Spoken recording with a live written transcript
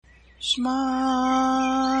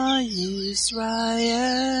Shema Yisrael,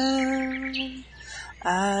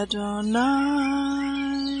 Adonai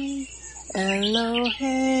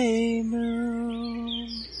Eloheinu,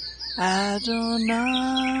 Adonai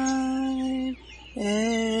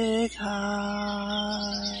Echad,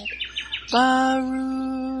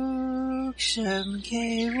 Baruch Shem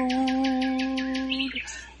Kevod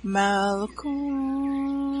Malkuto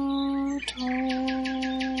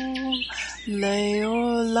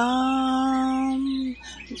Leolam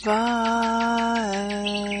Vaed.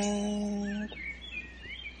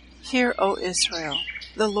 Hear, O Israel,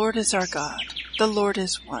 the Lord is our God, the Lord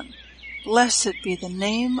is one. Blessed be the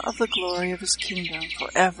name of the glory of his kingdom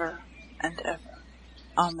forever and ever.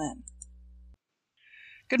 Amen.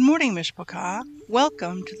 Good morning, Mishpachah.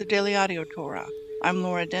 Welcome to the Daily Audio Torah. I'm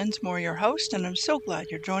Laura Densmore, your host, and I'm so glad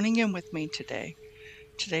you're joining in with me today.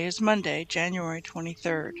 Today is Monday, January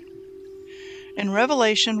 23rd. In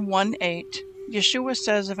Revelation 1:8, Yeshua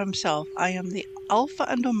says of himself, I am the Alpha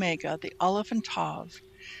and Omega, the Aleph and Tav,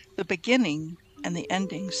 the beginning and the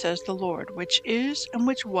ending, says the Lord, which is and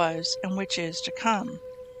which was and which is to come,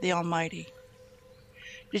 the Almighty.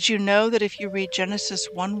 Did you know that if you read Genesis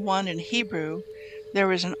 1:1 in Hebrew,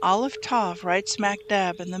 there is an Aleph Tav right smack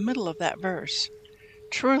dab in the middle of that verse?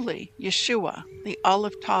 Truly, Yeshua, the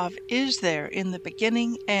Aleph Tav, is there in the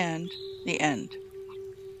beginning and the end.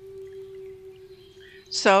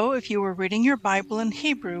 So, if you were reading your Bible in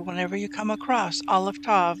Hebrew, whenever you come across Aleph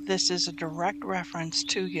Tav, this is a direct reference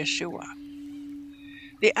to Yeshua.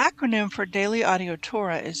 The acronym for Daily Audio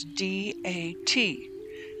Torah is DAT.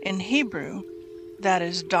 In Hebrew, that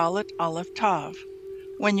is Dalet Aleph Tav.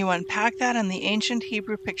 When you unpack that in the ancient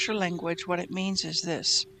Hebrew picture language, what it means is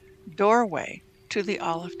this: doorway to the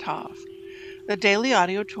Aleph Tav. The Daily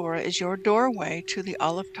Audio Torah is your doorway to the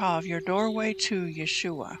Aleph Tav, your doorway to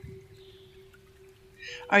Yeshua.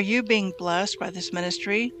 Are you being blessed by this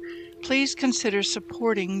ministry? Please consider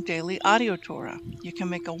supporting Daily Audio Torah. You can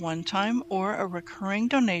make a one-time or a recurring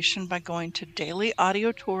donation by going to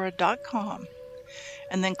dailyaudiotorah.com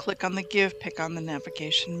and then click on the Give pick on the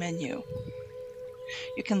navigation menu.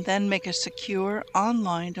 You can then make a secure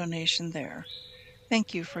online donation there.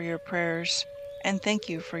 Thank you for your prayers and thank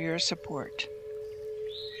you for your support.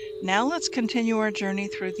 Now let's continue our journey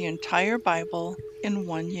through the entire Bible in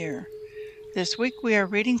 1 year. This week we are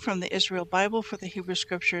reading from the Israel Bible for the Hebrew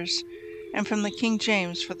Scriptures and from the King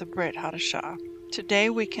James for the Brit Hadashah. Today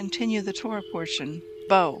we continue the Torah portion,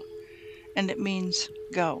 Bo, and it means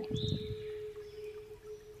go.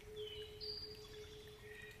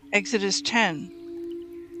 Exodus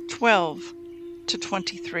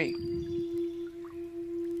 10:12-23.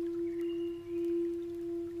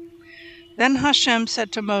 Then Hashem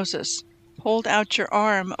said to Moses, Hold out your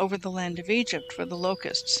arm over the land of Egypt for the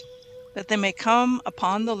locusts, that they may come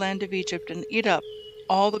upon the land of Egypt and eat up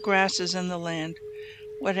all the grasses in the land,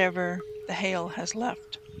 whatever the hail has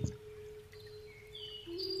left.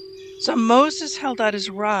 So Moses held out his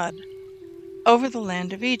rod over the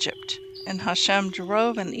land of Egypt, and Hashem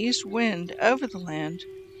drove an east wind over the land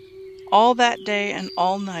all that day and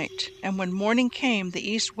all night, and when morning came, the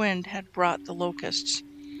east wind had brought the locusts.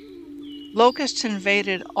 Locusts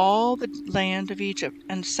invaded all the land of Egypt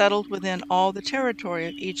and settled within all the territory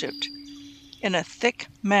of Egypt in a thick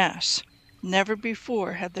mass. Never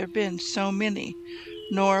before had there been so many,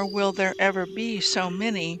 nor will there ever be so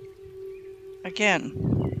many again.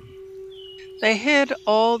 They hid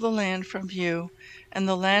all the land from view, and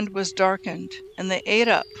the land was darkened, and they ate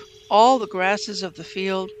up all the grasses of the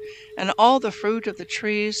field and all the fruit of the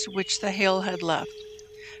trees which the hail had left,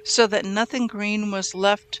 so that nothing green was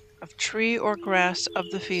left of tree or grass of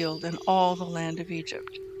the field in all the land of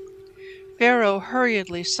Egypt. Pharaoh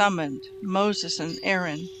hurriedly summoned Moses and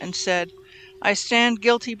Aaron and said, I stand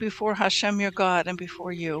guilty before Hashem your God and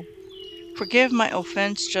before you. Forgive my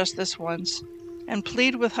offense just this once, and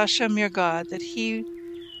plead with Hashem your God that he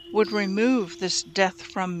would remove this death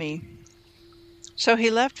from me. So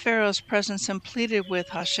he left Pharaoh's presence and pleaded with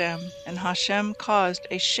Hashem, and Hashem caused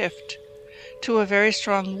a shift to a very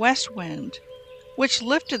strong west wind, which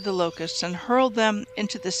lifted the locusts and hurled them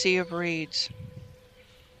into the Sea of Reeds.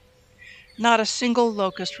 Not a single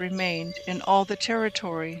locust remained in all the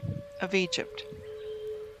territory of Egypt.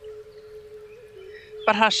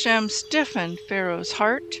 But Hashem stiffened Pharaoh's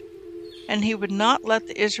heart, and he would not let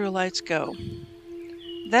the Israelites go.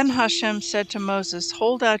 Then Hashem said to Moses,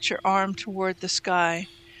 Hold out your arm toward the sky,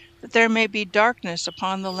 that there may be darkness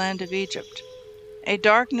upon the land of Egypt, a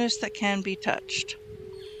darkness that can be touched.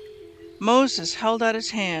 Moses held out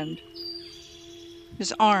his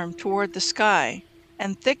arm toward the sky,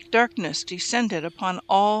 and thick darkness descended upon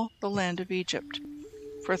all the land of Egypt.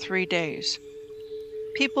 for 3 days.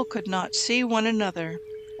 People could not see one another,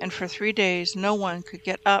 and for 3 days no one could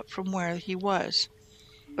get up from where he was.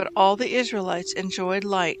 But all the Israelites enjoyed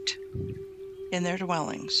light in their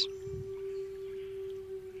dwellings.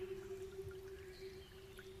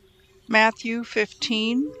 Matthew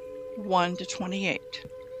 15, 1-28.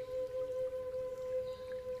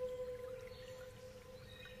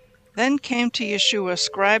 Then came to Yeshua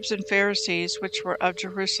scribes and Pharisees which were of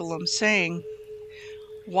Jerusalem, saying,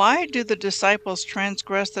 Why do the disciples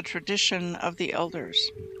transgress the tradition of the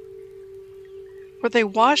elders? For they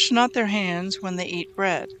wash not their hands when they eat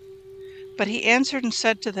bread. But he answered and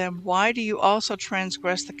said to them, Why do you also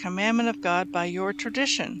transgress the commandment of God by your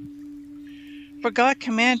tradition? For God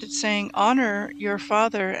commanded, saying, Honor your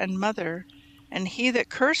father and mother, and he that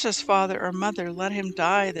curses father or mother, let him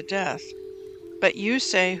die the death. But you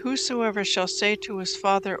say, Whosoever shall say to his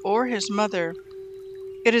father or his mother,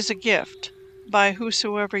 It is a gift, by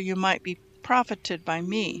whosoever you might be profited by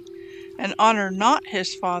me, and honor not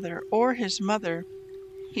his father or his mother,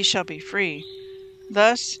 he shall be free.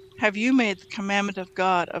 Thus have you made the commandment of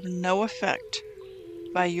God of no effect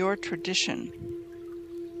by your tradition.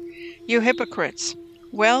 You hypocrites,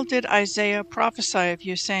 well did Isaiah prophesy of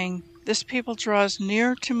you, saying, This people draws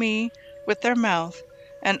near to me with their mouth,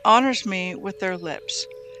 and honors me with their lips,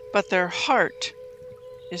 but their heart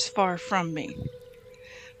is far from me.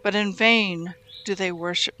 But in vain do they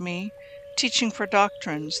worship me, teaching for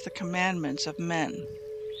doctrines the commandments of men.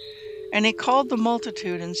 And he called the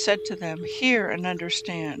multitude and said to them, Hear and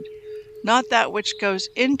understand. Not that which goes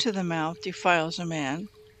into the mouth defiles a man,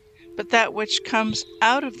 but that which comes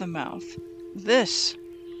out of the mouth, this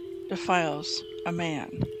defiles a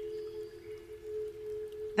man.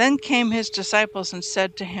 Then came his disciples and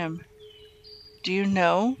said to him, Do you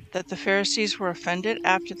know that the Pharisees were offended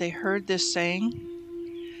after they heard this saying?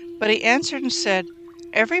 But he answered and said,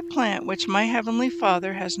 Every plant which my heavenly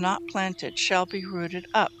Father has not planted shall be rooted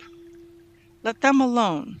up. Let them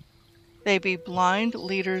alone. They be blind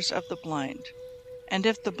leaders of the blind. And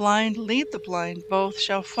if the blind lead the blind, both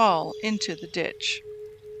shall fall into the ditch.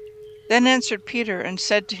 Then answered Peter and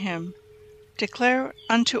said to him, Declare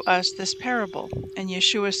unto us this parable. And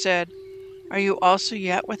Yeshua said, Are you also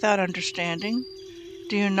yet without understanding?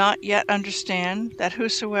 Do you not yet understand that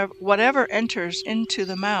whatever enters into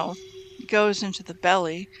the mouth goes into the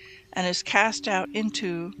belly, and is cast out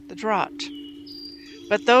into the draught?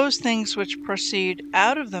 But those things which proceed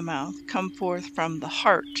out of the mouth come forth from the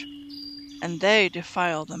heart, and they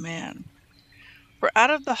defile the man. For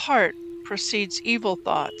out of the heart proceeds evil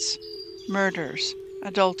thoughts, murders,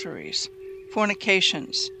 adulteries,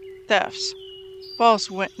 fornications, thefts,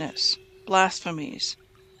 false witness, blasphemies.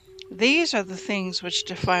 These are the things which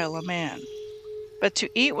defile a man. But to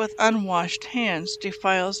eat with unwashed hands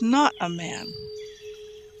defiles not a man.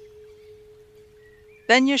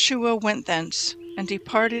 Then Yeshua went thence, and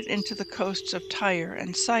departed into the coasts of Tyre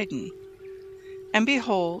and Sidon. And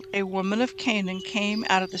behold, a woman of Canaan came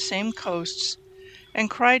out of the same coasts, and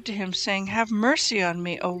cried to him, saying, Have mercy on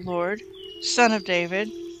me, O Lord, Son of David.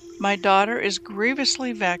 My daughter is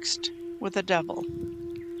grievously vexed with a devil.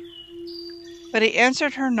 But he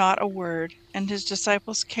answered her not a word. And his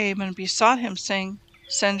disciples came and besought him, saying,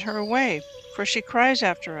 Send her away, for she cries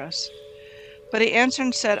after us. But he answered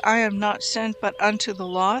and said, I am not sent but unto the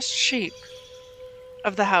lost sheep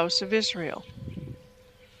of the house of Israel.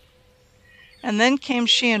 And then came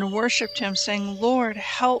she and worshipped him, saying, Lord,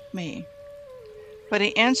 help me. But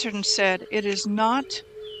he answered and said, It is not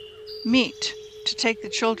meet to take the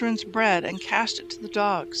children's bread and cast it to the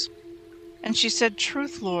dogs. And she said,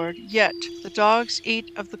 Truth, Lord, yet the dogs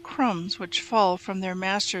eat of the crumbs which fall from their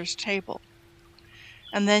master's table.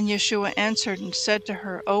 And then Yeshua answered and said to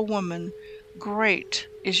her, O woman, great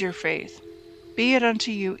is your faith. Be it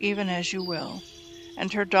unto you even as you will.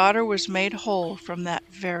 And her daughter was made whole from that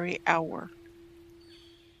very hour.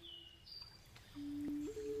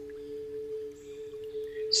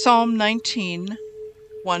 Psalm 19,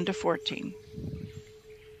 1-14.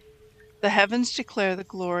 The heavens declare the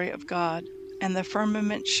glory of God, and the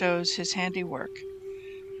firmament shows his handiwork.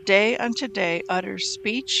 Day unto day utters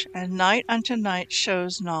speech, and night unto night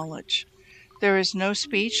shows knowledge. There is no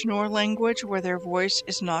speech nor language where their voice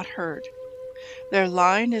is not heard. Their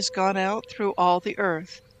line is gone out through all the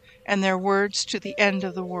earth, and their words to the end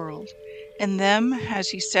of the world. In them has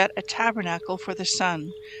he set a tabernacle for the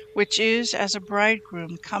sun, which is as a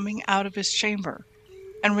bridegroom coming out of his chamber,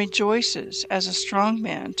 and rejoices as a strong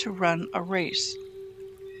man to run a race.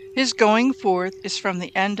 His going forth is from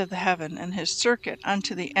the end of the heaven, and his circuit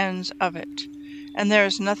unto the ends of it, and there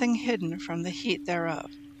is nothing hidden from the heat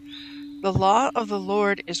thereof. The law of the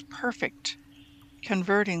Lord is perfect,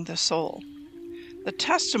 converting the soul. The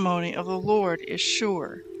testimony of the Lord is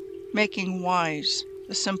sure, making wise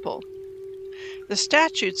the simple. The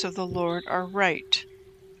statutes of the Lord are right,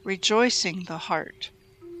 rejoicing the heart.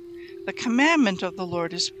 The commandment of the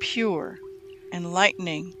Lord is pure,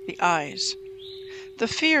 enlightening the eyes. The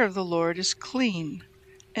fear of the Lord is clean,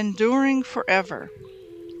 enduring forever.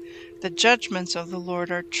 The judgments of the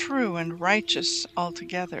Lord are true and righteous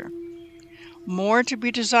altogether. More to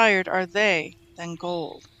be desired are they than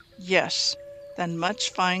gold, yes, than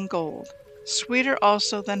much fine gold, sweeter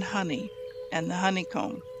also than honey and the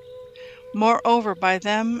honeycomb. Moreover, by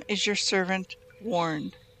them is your servant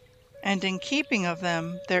warned, and in keeping of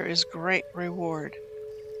them there is great reward.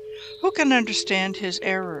 Who can understand his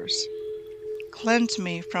errors? Cleanse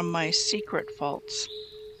me from my secret faults.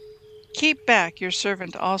 Keep back your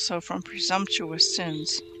servant also from presumptuous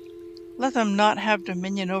sins. Let them not have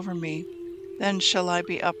dominion over me, then shall I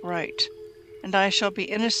be upright, and I shall be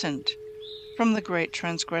innocent from the great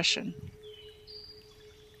transgression.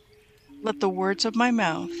 Let the words of my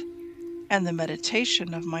mouth and the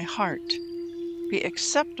meditation of my heart be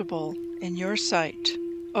acceptable in your sight,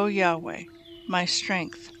 O Yahweh, my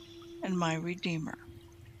strength and my Redeemer.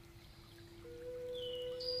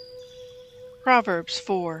 Proverbs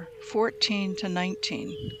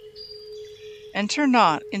 4:14-19. Enter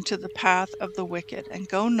not into the path of the wicked, and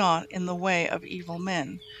go not in the way of evil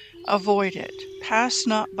men. Avoid it, pass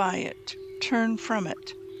not by it, turn from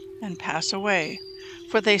it, and pass away.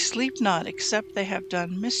 For they sleep not except they have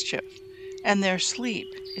done mischief, and their sleep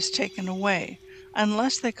is taken away,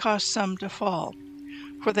 unless they cause some to fall.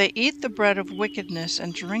 For they eat the bread of wickedness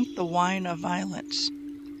and drink the wine of violence.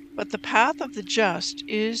 But the path of the just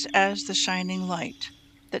is as the shining light,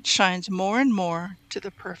 that shines more and more to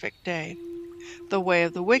the perfect day. The way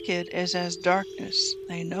of the wicked is as darkness,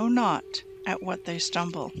 they know not at what they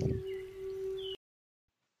stumble.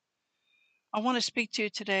 I want to speak to you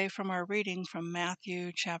today from our reading from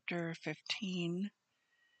Matthew chapter 15.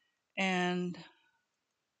 And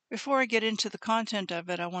before I get into the content of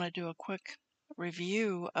it, I want to do a quick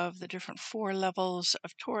review of the different 4 levels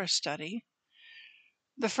of Torah study.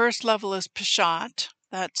 The first level is Peshat,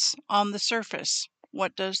 that's on the surface.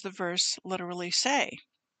 What does the verse literally say?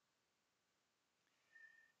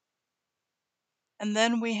 And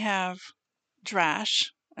then we have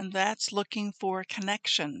Drash, and that's looking for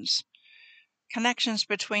connections. Connections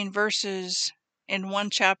between verses in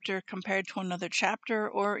one chapter compared to another chapter,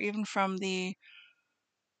 or even from the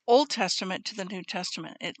Old Testament to the New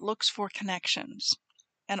Testament. It looks for connections,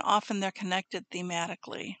 and often they're connected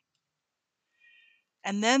thematically.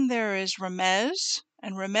 And then there is Remez,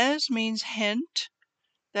 and Remez means hint,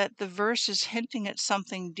 that the verse is hinting at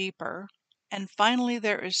something deeper. And finally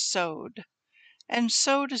there is Sod, and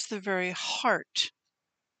Sod is the very heart,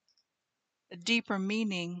 the deeper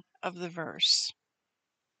meaning of the verse.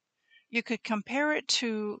 You could compare it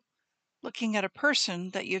to looking at a person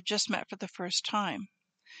that you've just met for the first time.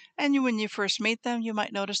 And when you first meet them, you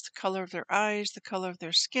might notice the color of their eyes, the color of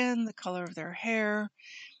their skin, the color of their hair.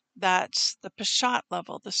 That's the Peshat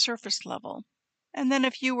level, the surface level. And then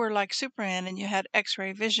if you were like Superman and you had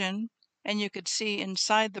X-ray vision and you could see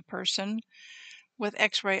inside the person with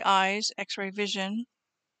X-ray eyes, X-ray vision,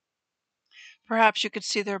 perhaps you could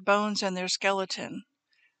see their bones and their skeleton.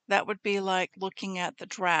 That would be like looking at the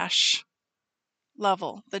Drash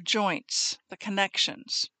level, the joints, the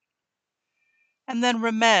connections. And then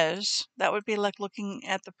Remez, that would be like looking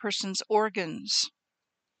at the person's organs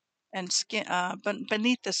and skin,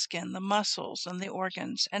 beneath the skin, the muscles and the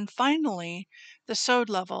organs. And finally, the Sod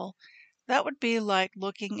level, that would be like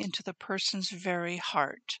looking into the person's very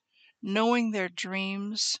heart, knowing their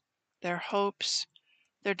dreams, their hopes,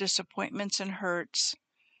 their disappointments and hurts,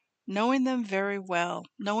 knowing them very well,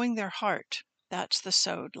 knowing their heart. That's the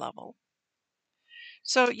Sod level.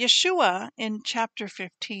 So Yeshua in chapter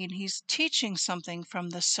 15, he's teaching something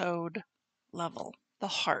from the Sod level, the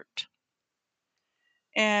heart.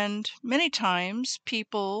 And many times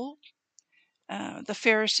people, the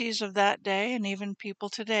Pharisees of that day and even people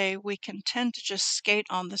today, we can tend to just skate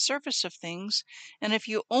on the surface of things. And if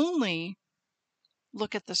you only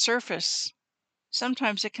look at the surface,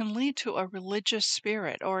 sometimes it can lead to a religious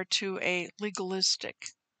spirit or to a legalistic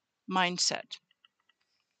mindset.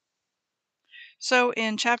 So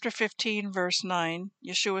in chapter 15, verse 9,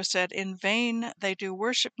 Yeshua said, "In vain they do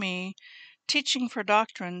worship me, teaching for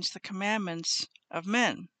doctrines the commandments of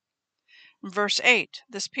men." Verse 8,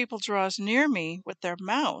 "This people draws near me with their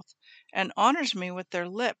mouth and honors me with their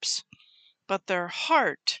lips, but their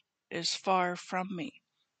heart is far from me."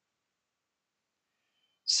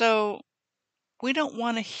 So we don't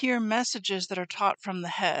want to hear messages that are taught from the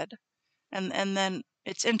head, and then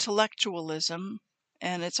it's intellectualism,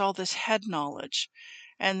 and it's all this head knowledge,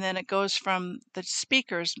 and then it goes from the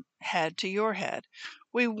speaker's head to your head.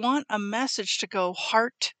 We want a message to go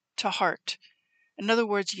heart to heart. In other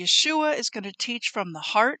words, Yeshua is going to teach from the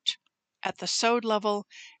heart at the sod level,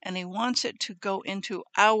 and he wants it to go into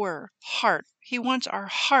our heart. He wants our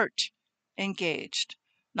heart engaged,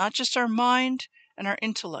 not just our mind and our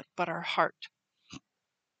intellect, but our heart.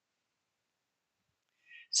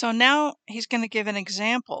 So now he's going to give an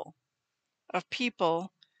example of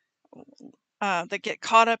people that get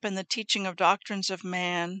caught up in the teaching of doctrines of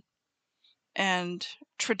man and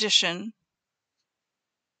tradition,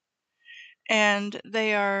 and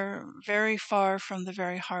they are very far from the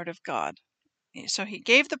very heart of God. So he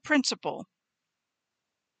gave the principle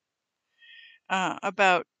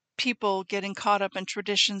about people getting caught up in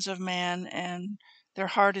traditions of man and their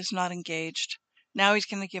heart is not engaged. Now he's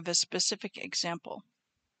going to give a specific example.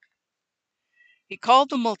 He called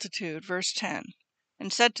the multitude, verse 10,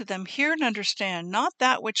 and said to them, Hear and understand, not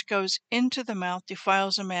that which goes into the mouth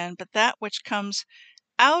defiles a man, but that which comes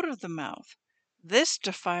out of the mouth, this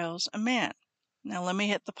defiles a man. Now let me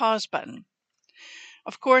hit the pause button.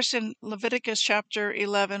 Of course, in Leviticus chapter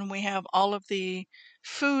 11, we have all of the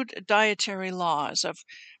food dietary laws of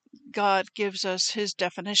God gives us his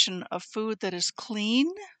definition of food that is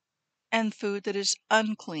clean and food that is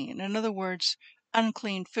unclean. In other words,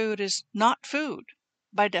 unclean food is not food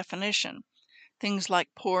by definition. Things like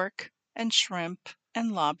pork and shrimp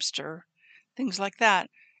and lobster, things like that.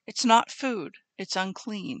 It's not food, it's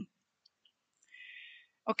unclean.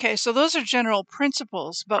 Okay, so those are general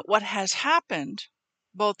principles, but what has happened,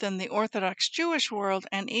 both in the Orthodox Jewish world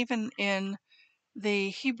and even in the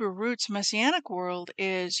Hebrew roots Messianic world,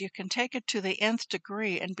 is you can take it to the nth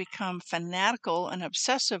degree and become fanatical and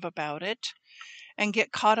obsessive about it and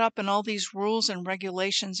get caught up in all these rules and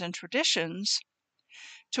regulations and traditions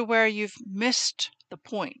to where you've missed the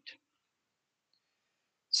point.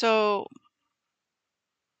 So,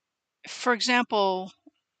 for example,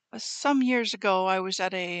 some years ago I was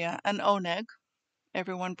at an oneg.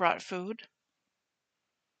 Everyone brought food.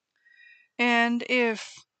 And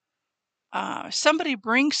if somebody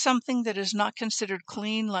brings something that is not considered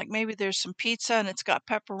clean, like maybe there's some pizza and it's got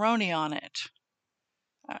pepperoni on it,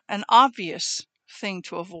 an obvious thing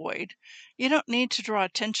to avoid. You don't need to draw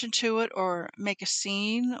attention to it or make a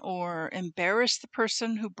scene or embarrass the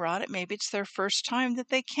person who brought it. Maybe it's their first time that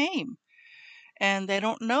they came and they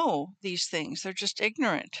don't know these things. They're just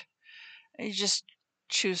ignorant. You just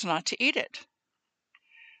choose not to eat it.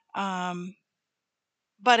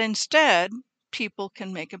 But instead, people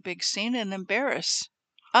can make a big scene and embarrass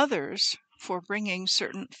others for bringing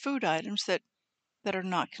certain food items that are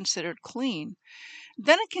not considered clean.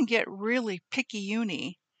 Then it can get really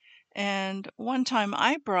picky-uni. And one time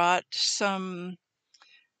I brought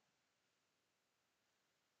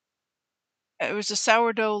it was a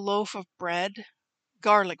sourdough loaf of bread,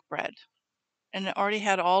 garlic bread. And it already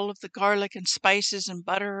had all of the garlic and spices and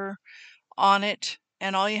butter on it.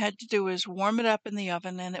 And all you had to do was warm it up in the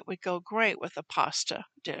oven and it would go great with a pasta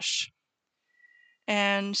dish.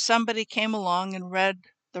 And somebody came along and read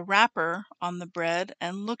the wrapper on the bread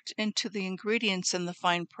and looked into the ingredients in the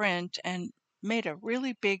fine print and made a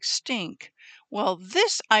really big stink. Well,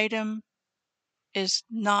 this item is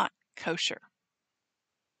not kosher,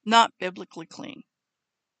 not biblically clean,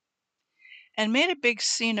 and made a big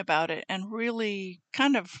scene about it and really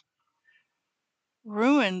kind of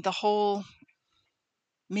ruined the whole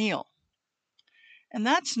meal. And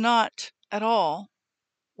that's not at all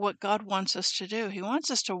what God wants us to do. He wants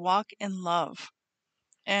us to walk in love.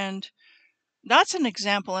 And that's an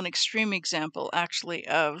example, an extreme example, actually,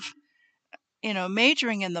 of,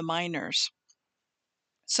 majoring in the minors.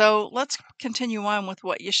 So let's continue on with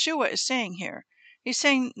what Yeshua is saying here. He's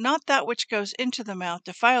saying, not that which goes into the mouth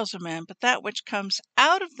defiles a man, but that which comes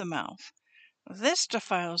out of the mouth, this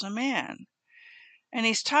defiles a man. And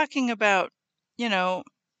he's talking about, then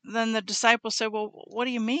the disciples said, well, what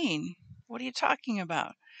do you mean? What are you talking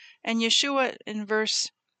about? And Yeshua in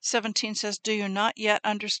verse 17 says, Do you not yet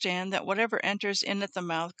understand that whatever enters in at the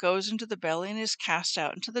mouth goes into the belly and is cast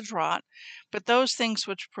out into the draught? But those things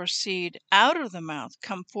which proceed out of the mouth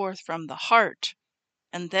come forth from the heart,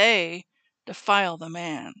 and they defile the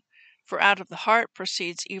man. For out of the heart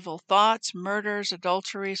proceeds evil thoughts, murders,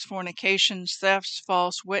 adulteries, fornications, thefts,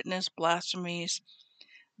 false witness, blasphemies.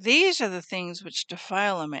 These are the things which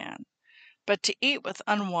defile a man. But to eat with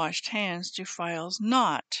unwashed hands defiles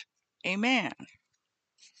not a man.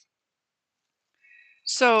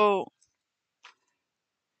 So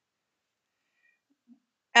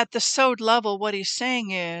at the sod level, what he's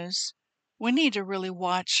saying is, we need to really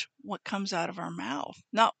watch what comes out of our mouth.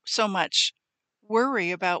 Not so much worry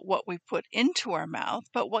about what we put into our mouth,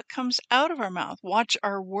 but what comes out of our mouth. Watch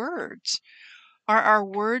our words. Are our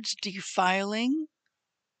words defiling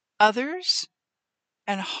others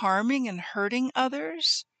and harming and hurting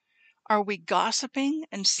others? Are we gossiping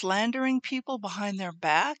and slandering people behind their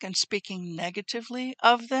back and speaking negatively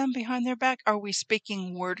of them behind their back? Are we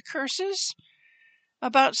speaking word curses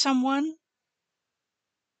about someone,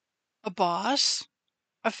 a boss,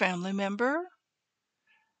 a family member?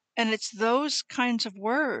 And it's those kinds of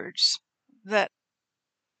words that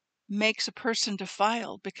makes a person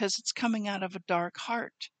defiled, because it's coming out of a dark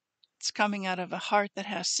heart. It's coming out of a heart that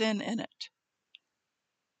has sin in it.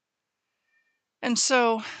 And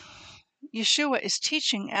so Yeshua is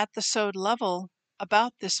teaching at the Sod level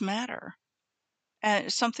about this matter. And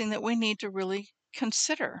it's something that we need to really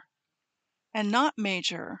consider and not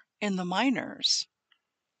major in the minors.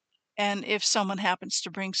 And if someone happens to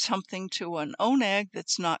bring something to an oneg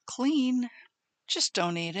that's not clean, just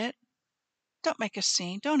don't eat it. Don't make a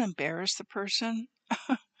scene. Don't embarrass the person.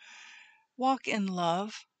 Walk in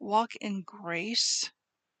love, walk in grace,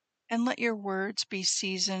 and let your words be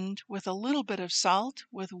seasoned with a little bit of salt,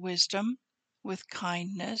 with wisdom, with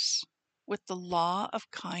kindness, with the law of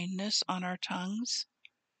kindness on our tongues,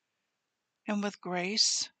 and with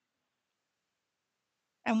grace,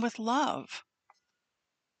 and with love.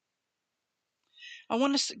 I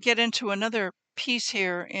want to get into another piece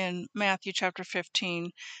here in Matthew chapter 15,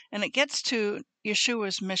 and it gets to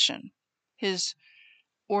Yeshua's mission, his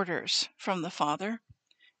orders from the Father.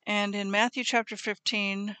 And in Matthew chapter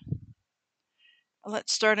 15,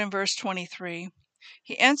 let's start in verse 23.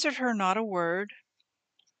 He answered her not a word.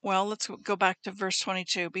 Well, let's go back to verse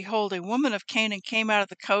 22. Behold, a woman of Canaan came out of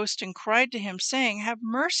the coast and cried to him, saying, Have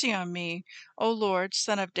mercy on me, O Lord,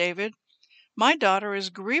 son of David. My daughter is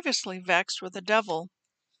grievously vexed with a devil.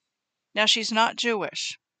 Now she's not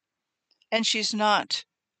Jewish, and she's not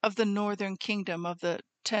of the northern kingdom of the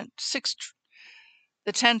 10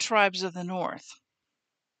 tribes of the north.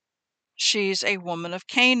 She's a woman of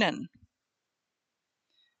Canaan,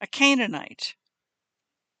 a Canaanite.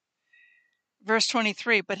 Verse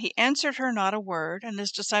 23, But he answered her not a word, and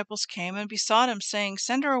his disciples came and besought him, saying,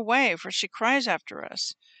 Send her away, for she cries after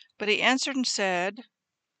us. But he answered and said,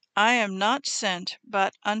 I am not sent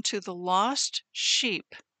but unto the lost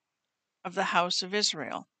sheep of the house of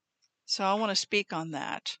Israel. So I want to speak on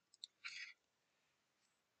that.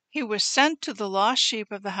 He was sent to the lost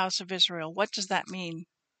sheep of the house of Israel. What does that mean?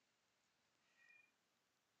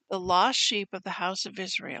 The lost sheep of the house of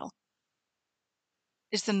Israel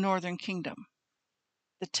is the northern kingdom,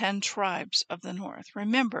 the 10 tribes of the north.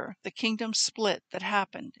 Remember the kingdom split that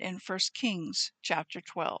happened in 1 Kings chapter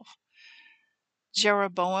 12.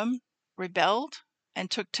 Jeroboam rebelled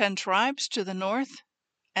and took 10 tribes to the north,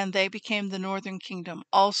 and they became the northern kingdom,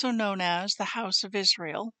 also known as the house of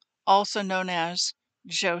Israel, also known as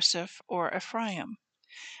Joseph or Ephraim.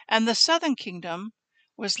 And the southern kingdom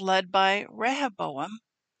was led by Rehoboam,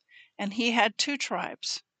 and he had 2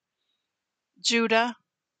 tribes, Judah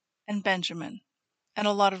and Benjamin. And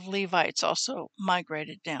a lot of Levites also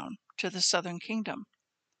migrated down to the southern kingdom.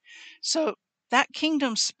 So that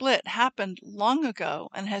kingdom split happened long ago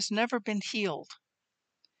and has never been healed.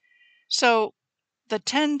 So the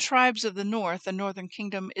 10 tribes of the north, the northern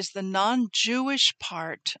kingdom, is the non-Jewish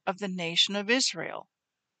part of the nation of Israel.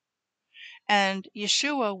 And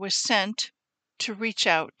Yeshua was sent to reach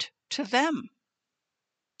out to them,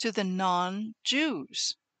 to the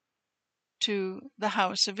non-Jews, to the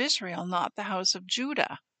house of Israel, not the house of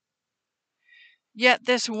Judah. Yet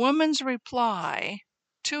this woman's reply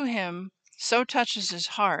to him so touches his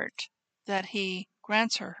heart that he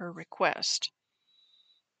grants her her request.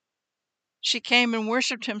 She came and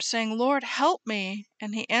worshipped him, saying, Lord, help me.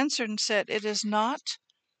 And he answered and said, It is not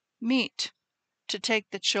meet to take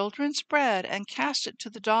the children's bread and cast it to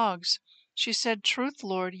the dogs. She said, Truth,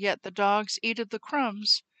 Lord, yet the dogs eat of the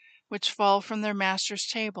crumbs which fall from their master's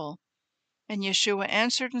table. And Yeshua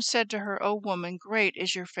answered and said to her, O woman, great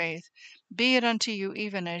is your faith. Be it unto you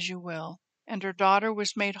even as you will. And her daughter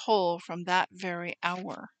was made whole from that very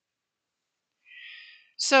hour.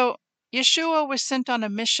 So Yeshua was sent on a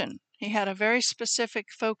mission. He had a very specific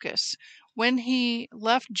focus. When he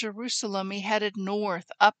left Jerusalem, he headed north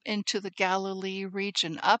up into the Galilee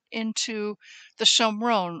region, up into the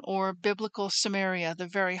Shomron, or biblical Samaria, the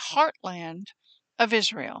very heartland of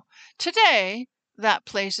Israel. Today, that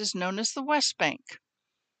place is known as the West Bank.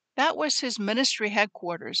 That was his ministry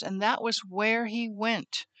headquarters, and that was where he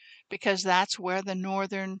went, because that's where the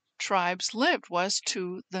northern tribes lived, was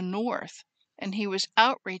to the north. and he was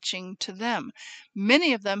outreaching to them.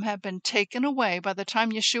 Many of them have been taken away. By the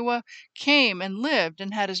time Yeshua came and lived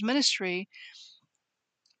and had his ministry,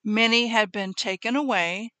 many had been taken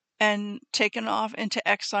away and taken off into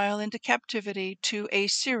exile, into captivity to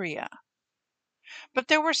Assyria. But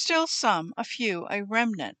there were still some, a few, a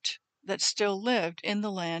remnant, that still lived in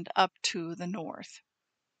the land up to the north.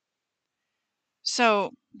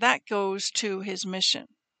 So that goes to his mission.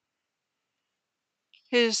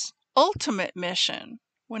 His ultimate mission,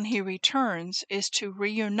 when he returns, is to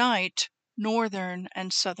reunite northern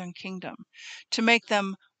and southern kingdom, to make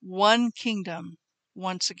them one kingdom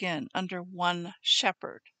once again under one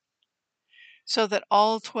shepherd, so that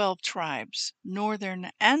all 12 tribes, northern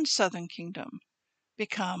and southern kingdom,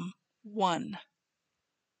 become one.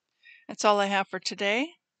 That's all I have for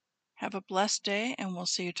today. Have a blessed day, and we'll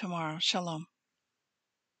see you tomorrow. Shalom.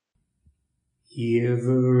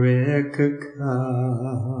 Yivrekka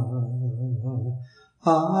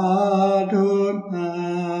Adonai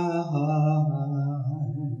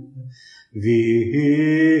Vishmereka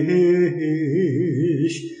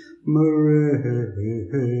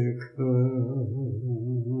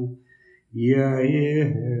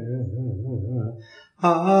Yair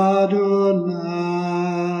Adonai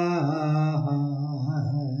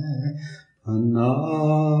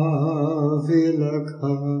Panavilaka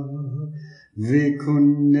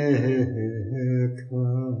Vikuneka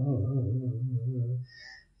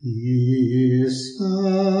Isa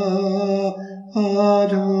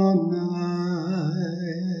Adonai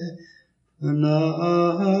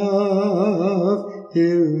Panav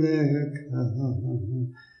Ileka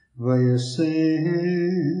Vayasem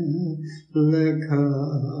Leka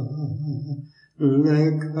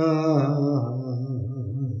Leka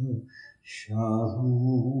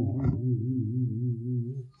Shalom.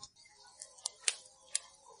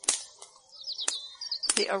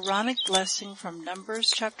 The Aaronic blessing from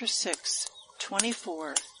Numbers chapter 6,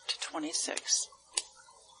 24 to 26.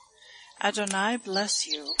 Adonai bless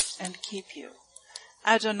you and keep you.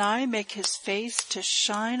 Adonai make his face to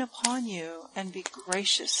shine upon you and be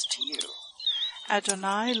gracious to you.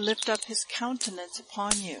 Adonai lift up his countenance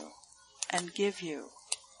upon you and give you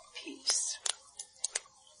peace.